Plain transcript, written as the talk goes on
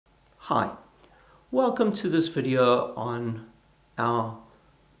Hi, welcome to this video on our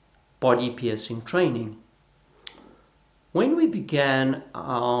body piercing training. When we began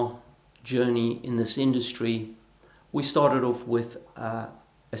our journey in this industry, we started off with a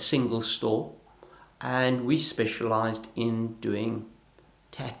single store and we specialized in doing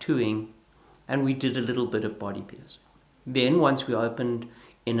tattooing, and we did a little bit of body piercing. Then once we opened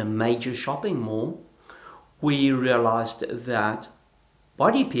in a major shopping mall, we realized that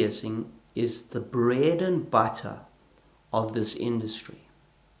body piercing is the bread and butter of this industry.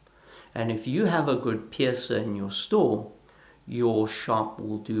 And if you have a good piercer in your store, your shop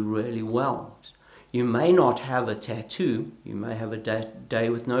will do really well. You may not have a tattoo, you may have a day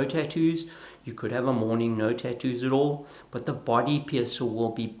with no tattoos, you could have a morning no tattoos at all, but the body piercer will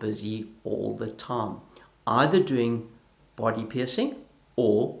be busy all the time, either doing body piercing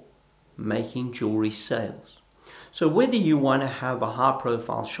or making jewelry sales. So whether you want to have a high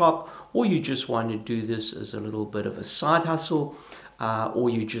profile shop or you just want to do this as a little bit of a side hustle, or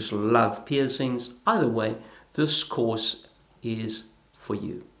you just love piercings, either way, this course is for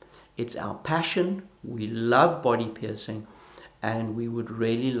you. It's our passion. We love body piercing and we would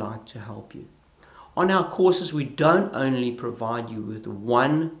really like to help you. On our courses, we don't only provide you with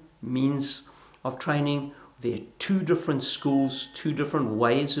one means of training. There are two different schools, two different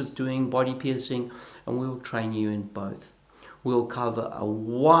ways of doing body piercing, and we'll train you in both. We'll cover a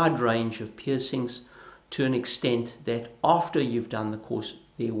wide range of piercings to an extent that after you've done the course,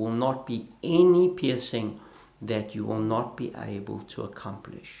 there will not be any piercing that you will not be able to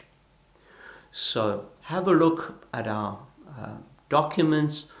accomplish. So have a look at our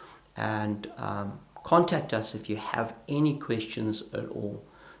documents and contact us if you have any questions at all.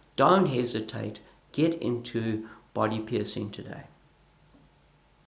 Don't hesitate. Get into body piercing today.